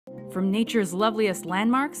From nature's loveliest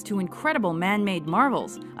landmarks to incredible man-made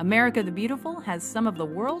marvels, America the Beautiful has some of the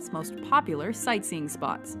world's most popular sightseeing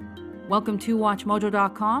spots. Welcome to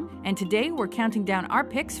WatchMojo.com, and today we're counting down our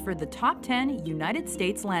picks for the top 10 United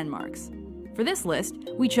States landmarks. For this list,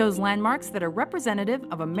 we chose landmarks that are representative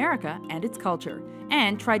of America and its culture,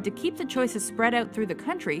 and tried to keep the choices spread out through the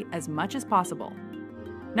country as much as possible.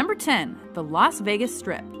 Number 10, the Las Vegas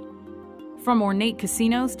Strip. From ornate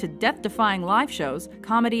casinos to death-defying live shows,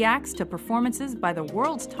 comedy acts to performances by the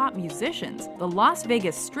world's top musicians, the Las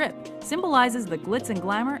Vegas Strip symbolizes the glitz and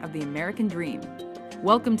glamour of the American dream.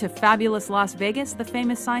 Welcome to fabulous Las Vegas, the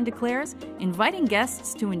famous sign declares, inviting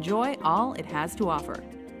guests to enjoy all it has to offer.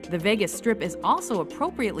 The Vegas Strip is also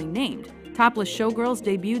appropriately named. Topless showgirls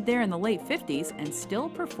debuted there in the late 50s and still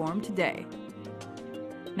perform today.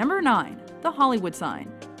 Number 9, the Hollywood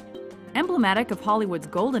sign. Emblematic of Hollywood's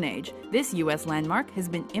golden age, this U.S. landmark has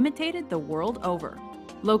been imitated the world over.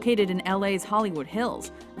 Located in LA's Hollywood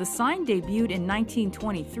Hills, the sign debuted in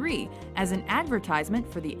 1923 as an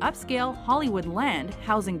advertisement for the upscale Hollywood Land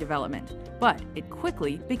housing development, but it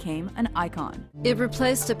quickly became an icon. It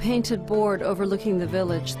replaced a painted board overlooking the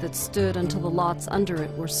village that stood until the lots under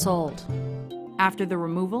it were sold. After the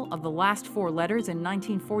removal of the last 4 letters in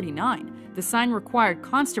 1949, the sign required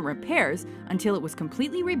constant repairs until it was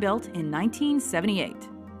completely rebuilt in 1978.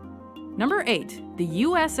 Number 8, the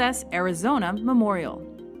USS Arizona Memorial.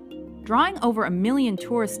 Drawing over 1 million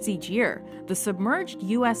tourists each year, the submerged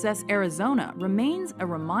USS Arizona remains a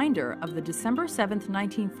reminder of the December 7,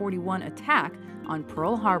 1941 attack on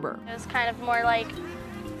Pearl Harbor. It was kind of more like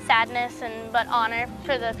sadness but honor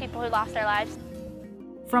for the people who lost their lives.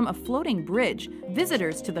 From a floating bridge,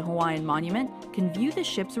 visitors to the Hawaiian Monument can view the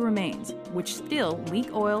ship's remains, which still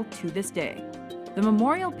leak oil to this day. The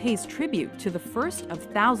memorial pays tribute to the first of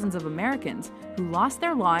thousands of Americans who lost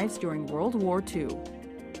their lives during World War II.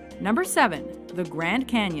 Number 7, the Grand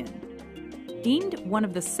Canyon. Deemed one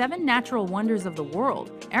of the 7 natural wonders of the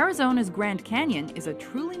world, Arizona's Grand Canyon is a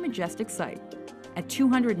truly majestic sight. At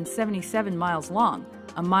 277 miles long,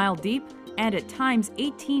 a mile deep, and at times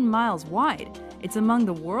 18 miles wide, it's among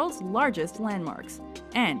the world's largest landmarks.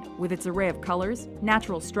 And with its array of colors,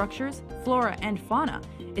 natural structures, flora, and fauna,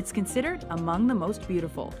 it's considered among the most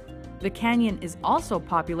beautiful. The canyon is also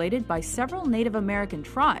populated by several Native American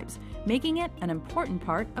tribes, making it an important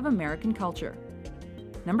part of American culture.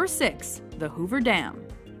 Number 6, the Hoover Dam.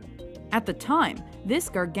 At the time, this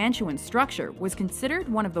gargantuan structure was considered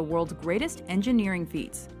one of the world's greatest engineering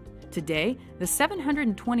feats. Today, the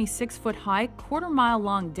 726-foot-high,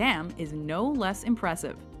 quarter-mile-long dam is no less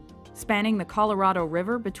impressive. Spanning the Colorado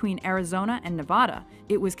River between Arizona and Nevada,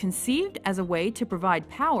 it was conceived as a way to provide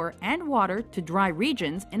power and water to dry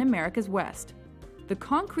regions in America's West. The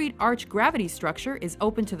concrete arch gravity structure is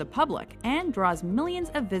open to the public and draws millions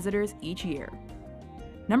of visitors each year.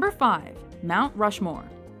 Number 5, Mount Rushmore.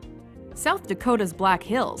 South Dakota's Black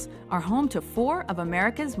Hills are home to 4 of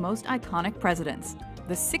America's most iconic presidents.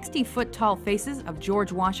 The 60-foot-tall faces of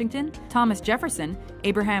George Washington, Thomas Jefferson,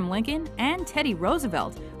 Abraham Lincoln, and Teddy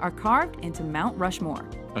Roosevelt are carved into Mount Rushmore.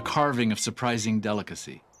 A carving of surprising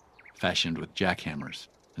delicacy, fashioned with jackhammers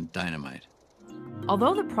and dynamite.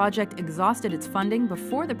 Although the project exhausted its funding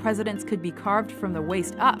before the presidents could be carved from the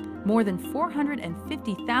waist up, more than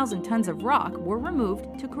 450,000 tons of rock were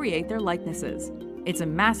removed to create their likenesses. It's a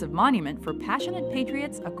massive monument for passionate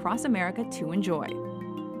patriots across America to enjoy.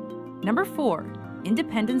 Number 4,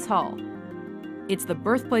 Independence Hall. It's the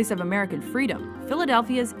birthplace of American freedom,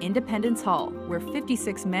 Philadelphia's Independence Hall, where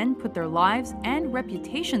 56 men put their lives and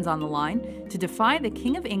reputations on the line to defy the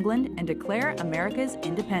King of England and declare America's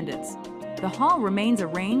independence. The hall remains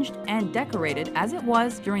arranged and decorated as it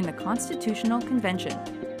was during the Constitutional Convention.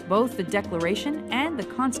 Both the Declaration and the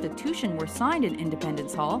Constitution were signed in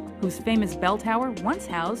Independence Hall, whose famous bell tower once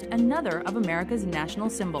housed another of America's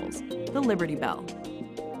national symbols, the Liberty Bell.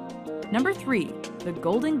 Number 3, the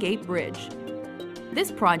Golden Gate Bridge.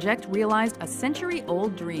 This project realized a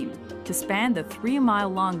century-old dream to span the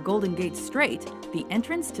 3-mile-long Golden Gate Strait, the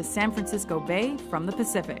entrance to San Francisco Bay from the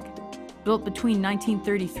Pacific. Built between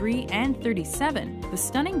 1933 and 37, the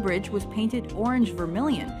stunning bridge was painted orange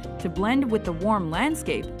vermilion to blend with the warm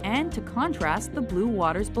landscape and to contrast the blue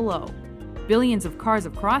waters below. Billions of cars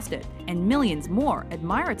have crossed it, and millions more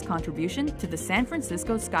admire its contribution to the San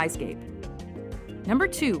Francisco skyscape. Number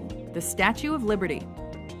 2, the Statue of Liberty.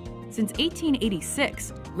 Since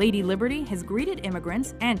 1886, Lady Liberty has greeted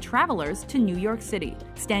immigrants and travelers to New York City,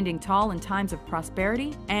 standing tall in times of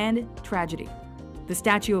prosperity and tragedy. The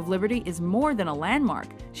Statue of Liberty is more than a landmark.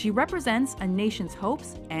 She represents a nation's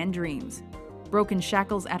hopes and dreams. Broken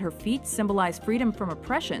shackles at her feet symbolize freedom from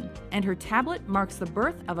oppression, and her tablet marks the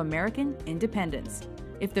birth of American independence.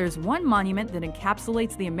 If there's one monument that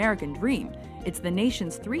encapsulates the American dream, it's the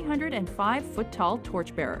nation's 305-foot-tall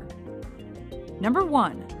torchbearer. Number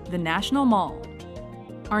 1. The National Mall.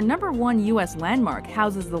 Our number 1 U.S. landmark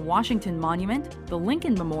houses the Washington Monument, the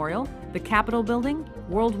Lincoln Memorial, the Capitol Building,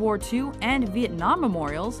 World War II and Vietnam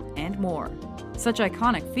memorials, and more. Such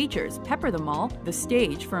iconic features pepper the mall, the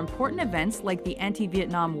stage for important events like the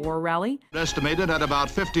anti-Vietnam War rally. Estimated at about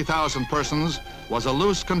 50,000 persons, was a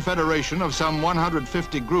loose confederation of some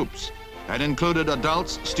 150 groups and included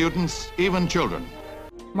adults, students, even children.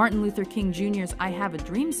 Martin Luther King Jr.'s I Have a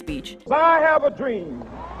Dream speech. I have a dream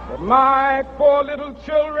that my 4 little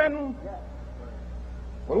children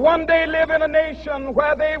will one day live in a nation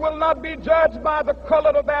where they will not be judged by the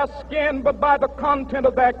color of their skin, but by the content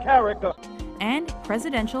of their character. And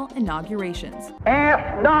presidential inaugurations.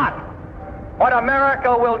 Ask not what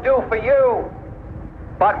America will do for you,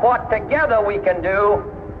 but what together we can do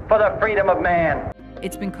for the freedom of man.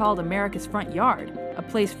 It's been called America's front yard, a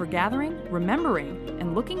place for gathering, remembering,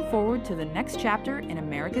 and looking forward to the next chapter in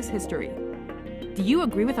America's history. Do you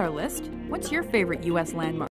agree with our list? What's your favorite U.S. landmark?